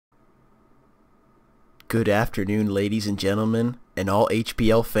Good afternoon, ladies and gentlemen, and all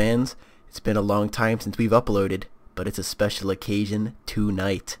HPL fans. It's been a long time since we've uploaded, but it's a special occasion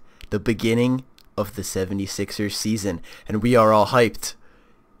tonight. The beginning of the 76ers season, and we are all hyped.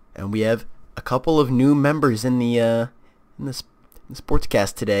 And we have a couple of new members in the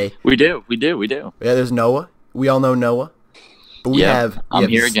Sportscast today. We do. Yeah, there's Noah. We all know Noah. But I'm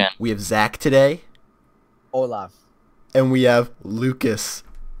here again. We have Zach today. Hola. And we have Lucas.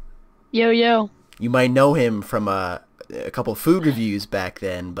 Yo. You might know him from a couple of food reviews back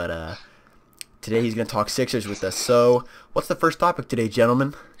then, but today he's going to talk Sixers with us. So, what's the first topic today,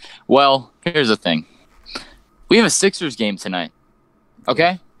 gentlemen? Well, here's the thing. We have a Sixers game tonight.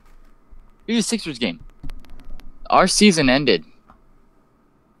 Okay? We have a Sixers game. Our season ended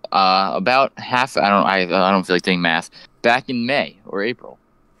about half. I don't feel like doing math. Back in May or April.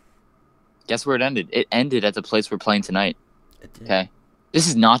 Guess where it ended? It ended at the place we're playing tonight. Okay? This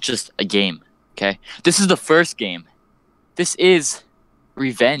is not just a game. Okay? This is the first game. This is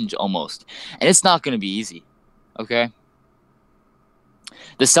revenge almost. And it's not going to be easy. Okay?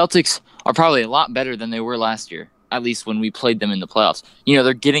 The Celtics are probably a lot better than they were last year. At least when we played them in the playoffs. You know,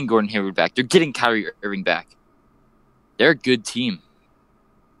 they're getting Gordon Hayward back. They're getting Kyrie Irving back. They're a good team.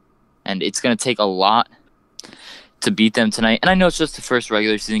 And it's going to take a lot to beat them tonight. And I know it's just the first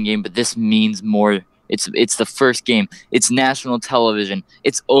regular season game, but this means more. It's the first game. It's national television.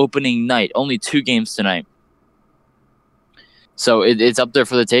 It's opening night. Only 2 games tonight. So it's up there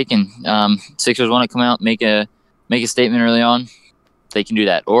for the taking. Sixers want to come out, make a statement early on. They can do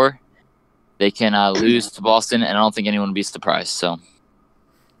that. Or they can lose to Boston, and I don't think anyone would be surprised. So.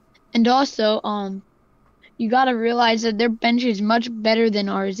 And also, you got to realize that their bench is much better than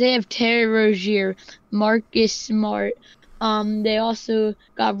ours. They have Terry Rozier, Marcus Smart. They also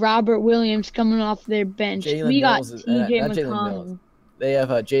got Robert Williams coming off their bench. We got TJ McConnell. They have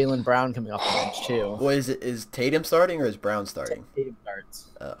Jaylen Brown coming off the bench too. Well, is Tatum starting or is Brown starting? Tatum starts.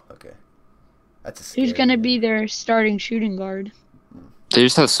 Oh, okay. That's a scary Who's going to be their starting shooting guard? They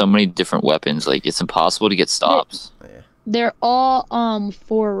just have so many different weapons. Like, it's impossible to get stops. They're all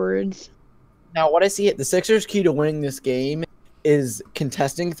forwards. Now, what I see, the Sixers' key to winning this game is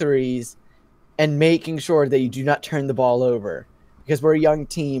contesting threes and making sure that you do not turn the ball over. Because we're a young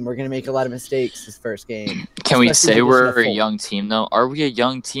team, we're going to make a lot of mistakes this first game. Can we say we're a young team, though? Are we a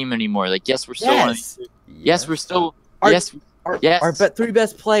young team anymore? Like, yes, we're still Yes, we're still... Our 3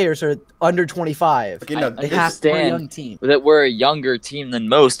 best players are under 25. Okay, no, They have to be a young team. That we're a younger team than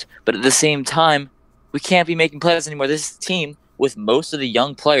most, but at the same time, we can't be making plays anymore. This team, with most of the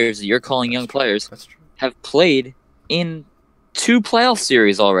young players that you're calling young players, have played in 2 playoff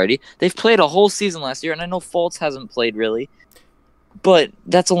series already. They've played a whole season last year, and I know Fultz hasn't played really, but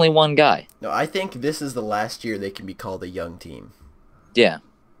that's only one guy. No, I think this is the last year they can be called a young team. Yeah.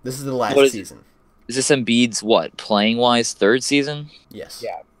 This is the last season. Is this Embiid's, playing-wise, 3rd season? Yes.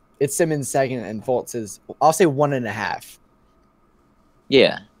 Yeah. It's Simmons' 2nd, and Fultz is, I'll say 1.5.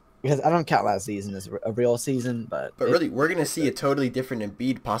 Yeah. Because I don't count last season as a real season, but really, we're going to see a totally different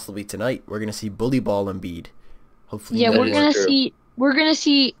Embiid possibly tonight. We're going to see bully ball Embiid. Hopefully. Yeah, we're going to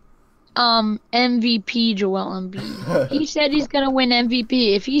see MVP Joel Embiid. He said he's going to win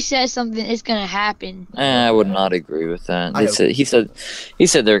MVP. If he says something, it's going to happen. I would not agree with that. He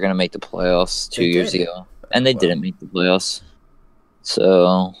said they were going to make the playoffs 2 years ago, and they didn't make the playoffs.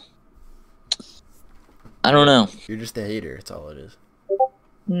 So I don't know. You're just a hater. That's all it is.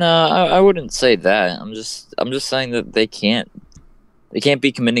 No, I wouldn't say that. I'm just saying that they can't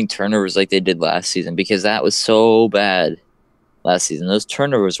be committing turnovers like they did last season, because that was so bad last season. Those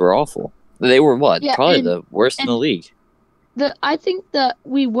turnovers were awful. They were probably the worst in the league. I think that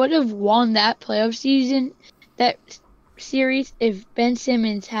we would have won that playoff season, that series, if Ben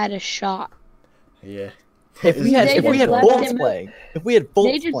Simmons had a shot. Yeah. If we had Fultz playing,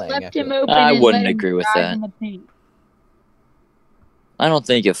 they just left him open. I wouldn't agree with that. I don't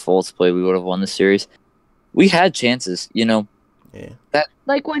think if Fultz played, we would have won the series. We had chances, Yeah.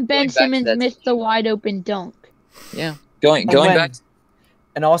 Like when Ben Simmons missed the wide open dunk. Yeah. Going back.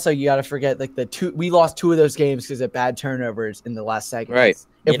 And also, you got to forget, we lost 2 of those games because of bad turnovers in the last seconds. Right.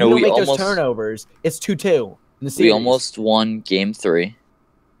 If we don't make those turnovers, it's 2-2 in the series. We almost won Game 3.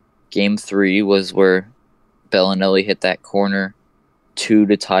 Game 3 was where Bellinelli hit that corner 2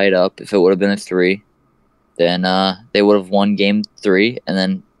 to tie it up. If it would have been a 3, then they would have won Game 3. And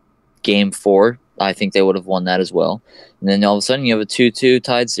then Game 4, I think they would have won that as well. And then all of a sudden, you have a 2-2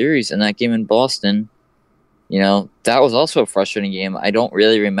 tied series. And that game in Boston, that was also a frustrating game. I don't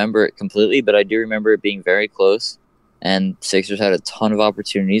really remember it completely, but I do remember it being very close. And Sixers had a ton of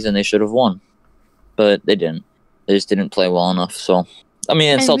opportunities, and they should have won. But they didn't. They just didn't play well enough. So I mean,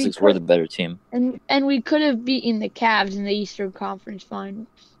 and And we Celtics were could- the better team. And we could have beaten the Cavs in the Eastern Conference Finals.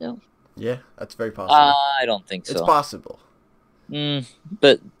 So Yeah, that's very possible. I don't think so. It's possible.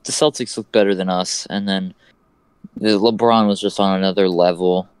 But the Celtics look better than us, and then the LeBron was just on another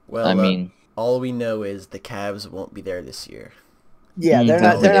level. Well, I mean, all we know is the Cavs won't be there this year. Yeah, they're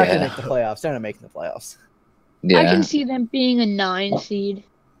not. Oh, They're not yeah. going to make the playoffs. They're not making the playoffs. yeah. I can see them being a 9 seed.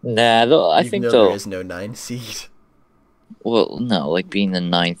 Nah, I Even think though they'll. there is no 9 seed. Well, no, like being the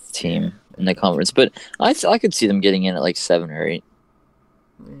 9th team in the conference, but I could see them getting in at like 7 or 8.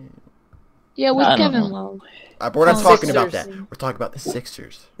 Yeah, with I don't Kevin know. Love. We're not talking about Sixers. that. We're talking about the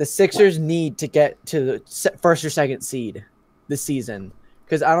Sixers. The Sixers need to get to the first or second seed this season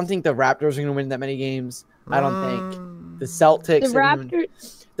because I don't think the Raptors are going to win that many games. I don't think the Celtics. The are gonna win-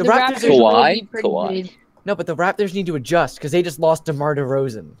 Raptors. The The Raptors. Raptors will Kawhi? be pretty Kawhi. good. No, but the Raptors need to adjust because they just lost DeMar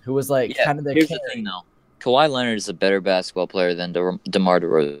DeRozan, who was like Yeah, kind of their here's carry. the thing, though. Kawhi Leonard is a better basketball player than DeMar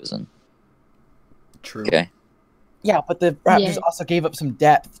DeRozan. True. Okay. Yeah, but the Raptors Yeah. also gave up some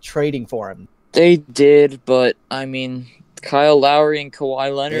depth trading for him. They did, but I mean, Kyle Lowry and Kawhi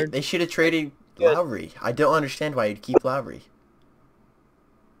They, Leonard. they should have traded Lowry. I don't understand why you'd keep Lowry.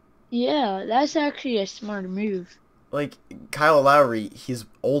 Yeah, that's actually a smart move. Like, Kyle Lowry, he's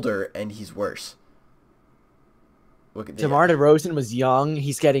older and he's worse. Look at DeMar DeRozan was young.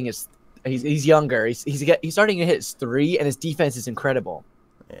 He's getting his. He's younger. He's starting to hit his 3, and his defense is incredible.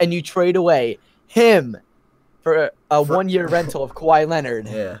 Yeah. And you trade away him for a 1-year rental of Kawhi Leonard.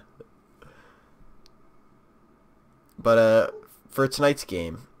 Yeah. But for tonight's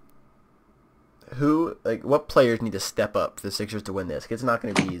game, what players need to step up for the Sixers to win this? 'Cause it's not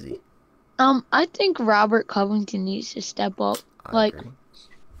going to be easy. I think Robert Covington needs to step up. I agree.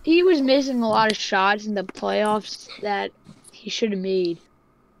 He was missing a lot of shots in the playoffs that he should have made.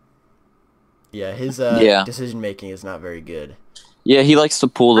 Yeah, his Yeah. decision making is not very good. Yeah, he likes to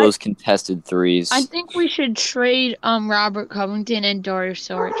pull those contested threes. I think we should trade Robert Covington and Dario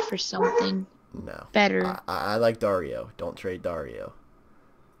Saric for something No. better. I like Dario. Don't trade Dario.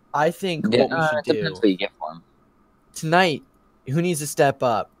 I think Yeah, what we should it depends do what you get for him. tonight, who needs to step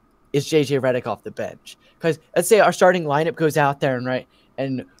up, is JJ Redick off the bench. Because let's say our starting lineup goes out there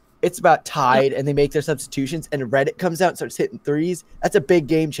and it's about tied, and they make their substitutions, and Redick comes out and starts hitting threes. That's a big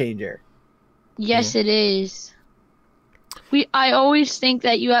game changer. Yes, it is. I always think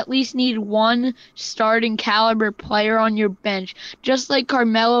that you at least need one starting caliber player on your bench. Just like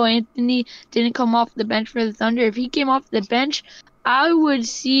Carmelo Anthony didn't come off the bench for the Thunder. If he came off the bench, I would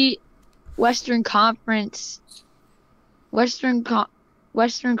see Western Conference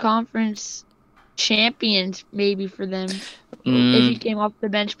champions maybe for them if he came off the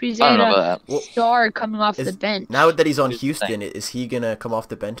bench because they I had don't know a about that. star coming off the Is- bench. Now that he's on Here's the Houston, thing. is he going to come off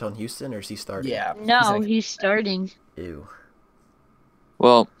the bench on Houston or is he starting? Yeah. No, he's starting. Ew.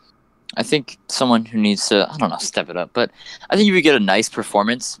 Well, I think someone who needs to, I don't know, step it up. But I think if you get a nice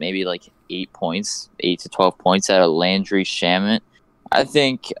performance, maybe like 8 to 12 points out of Landry Shamet, I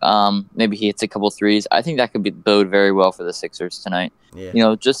think maybe he hits a couple threes. I think that could bode very well for the Sixers tonight. Yeah. You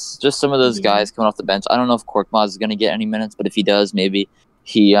know, just some of those Yeah. guys coming off the bench. I don't know if Korkmaz is going to get any minutes, but if he does, maybe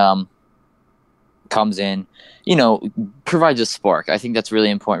he comes in, provides a spark. I think that's really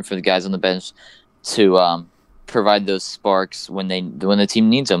important for the guys on the bench to provide those sparks when the team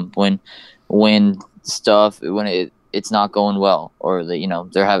needs them. When it's not going well, or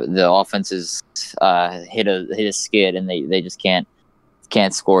the offense is hit a skid and they just can't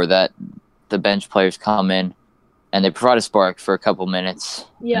score. That the bench players come in and they provide a spark for a couple minutes.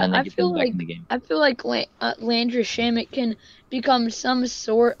 Yeah, and then I they get feel them back like in the game. Landry Shamet can become some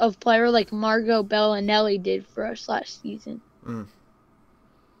sort of player like Margot Bellinelli did for us last season.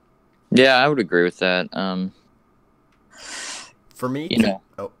 Yeah, I would agree with that. For me,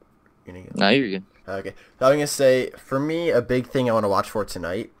 Oh, you're gonna go. no, you're good. Okay. So I'm going to say, for me, a big thing I want to watch for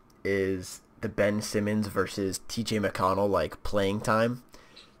tonight is the Ben Simmons versus TJ McConnell, playing time.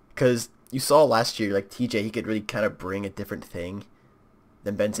 Because you saw last year, TJ, he could really kind of bring a different thing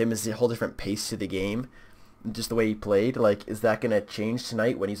than Ben Simmons, a whole different pace to the game. Just the way he played. Is that going to change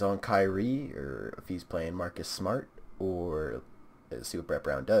tonight when he's on Kyrie, or if he's playing Marcus Smart, or see what Brett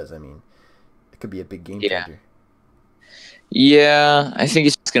Brown does? I mean, it could be a big game changer. Yeah, I think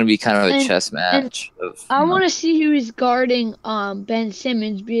it's just going to be kind of a And- chess match. I want to see who is guarding Ben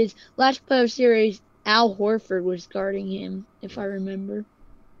Simmons because last playoff series Al Horford was guarding him, if I remember.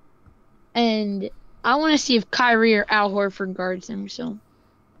 And I want to see if Kyrie or Al Horford guards him. So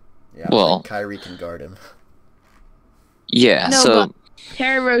Yeah, I Well- think Kyrie can guard him. Yeah, No, so but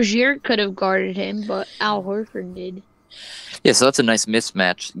Terry Rozier could have guarded him, but Al Horford did. so that's a nice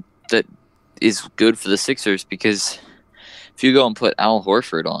mismatch that is good for the Sixers because if if you go and put Al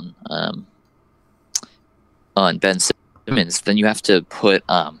Horford on Ben Simmons, then you have to put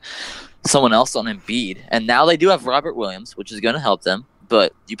someone else on Embiid. And now they do have Robert Williams, which is going to help them.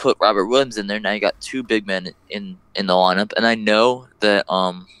 But you put Robert Williams in there, now you got two big men in the lineup. And I know that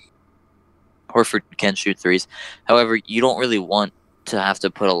Horford can shoot threes. However, you don't really want to have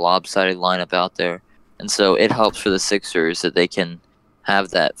to put a lopsided lineup out there. And so it helps for the Sixers that they can have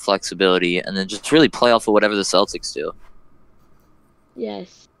that flexibility and then just really play off of whatever the Celtics do.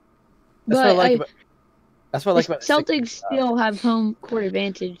 Yes. That's what I like about. That's what I like the about the Celtics Sixers. still have home court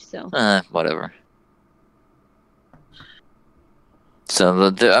advantage, so. Whatever.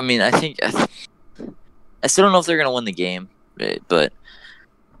 So, I mean, I still don't know if they're going to win the game, but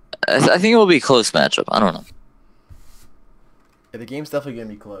I think it will be a close matchup. I don't know. Yeah, the game's definitely going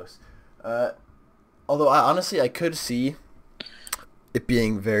to be close. Although, I could see it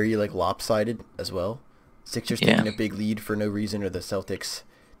being very, lopsided as well. Sixers taking a big lead for no reason, or the Celtics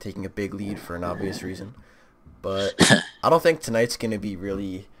taking a big lead for an obvious reason. But I don't think tonight's going to be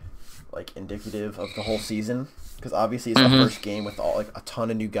really, indicative of the whole season. Because obviously it's the first game with a ton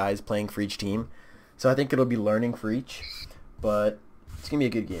of new guys playing for each team. So I think it'll be learning for each. But it's going to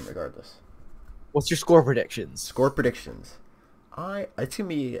be a good game regardless. What's your score predictions? Score predictions. It's going to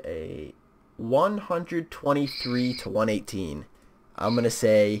be a 123 to 118. I'm going to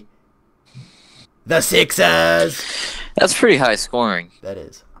say the Sixers. That's pretty high scoring. That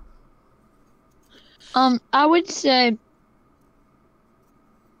is. I would say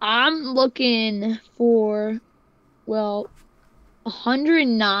I'm looking for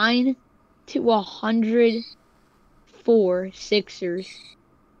 109 to 104 Sixers.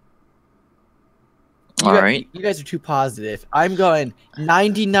 All right. You guys are too positive. I'm going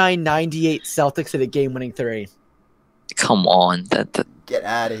 99-98 Celtics at a game-winning 3. Come on, that Get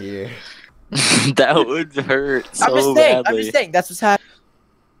out of here. that would hurt I'm so just saying. That's what's happening.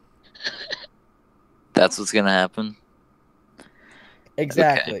 That's what's gonna happen.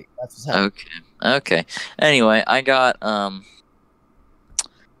 Exactly. Okay. That's what's happening. Okay. Anyway, I got what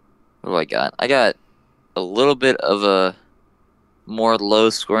do I got? I got a little bit of a more low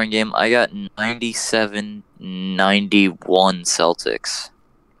scoring game. I got 97-91 Celtics.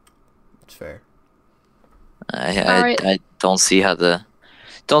 That's fair. I don't see how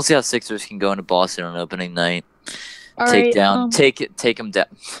Sixers can go into Boston on opening night. Take down the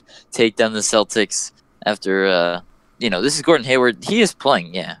Celtics after this is Gordon Hayward. He is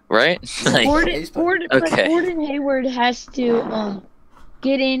playing, right? Gordon Hayward has to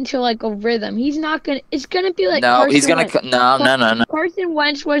get into a rhythm. He's not gonna. It's gonna be like no. Carson He's gonna Wentz. no. Carson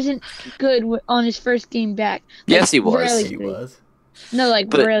Wentz wasn't good on his first game back. Yes, he was. He was. No,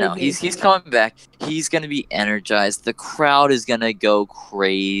 But really. no, he's coming back. He's gonna be energized. The crowd is gonna go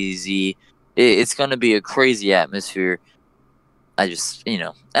crazy. It's gonna be a crazy atmosphere. I just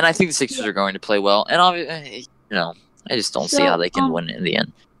and I think the Sixers are going to play well. And obviously, I just don't see how they can win in the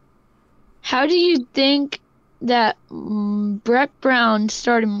end. How do you think that Brett Brown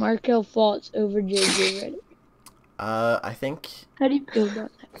started Markelle Fultz over JJ Redick? I think. How do you feel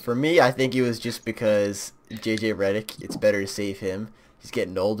about that? For me, I think it was just because JJ Redick. It's better to save him. He's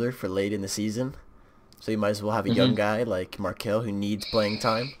getting older for late in the season, so you might as well have a young guy like Markelle who needs playing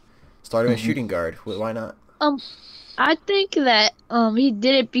time. Start him as shooting guard. Why not? I think that he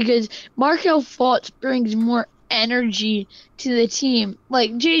did it because Markelle Fultz brings more energy to the team.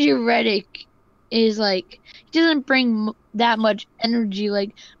 Like JJ Redick is he doesn't bring that much energy.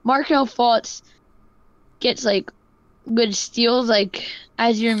 Like Markelle Fultz gets good steals.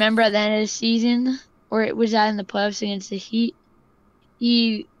 As you remember at the end of the season, or it was that in the playoffs against the Heat,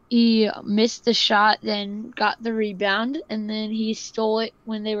 he missed the shot, then got the rebound, and then he stole it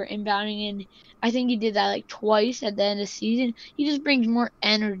when they were inbounding. And I think he did that twice at the end of the season. He just brings more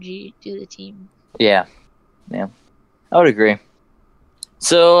energy to the team. Yeah, I would agree.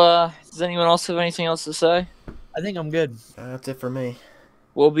 So, does anyone else have anything else to say? I think I'm good. That's it for me.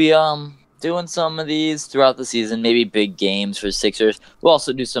 We'll be doing some of these throughout the season, maybe big games for Sixers. We'll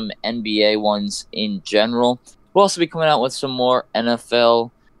also do some NBA ones in general. We'll also be coming out with some more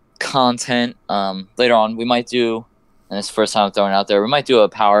NFL content later on. We might do, and it's the first time I'm throwing it out there, we might do a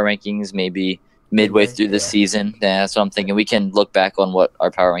power rankings maybe midway through the season. That's what I'm thinking. We can look back on what our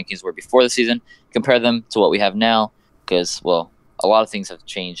power rankings were before the season, compare them to what we have now, because, a lot of things have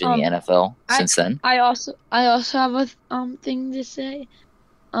changed in the NFL since then. I also have a thing to say.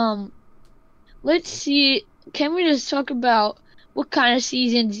 Let's see. Can we just talk about what kind of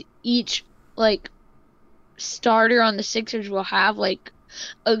seasons each starter on the Sixers will have? A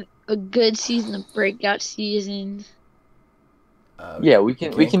good season, a breakout season. Yeah, we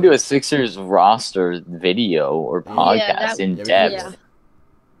can do a Sixers roster video or podcast in depth.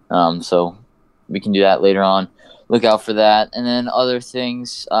 So we can do that later on. Look out for that, and then other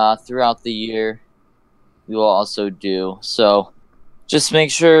things throughout the year we will also do. So just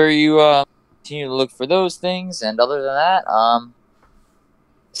make sure you continue to look for those things, and other than that,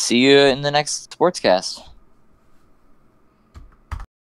 see you in the next Sportscast.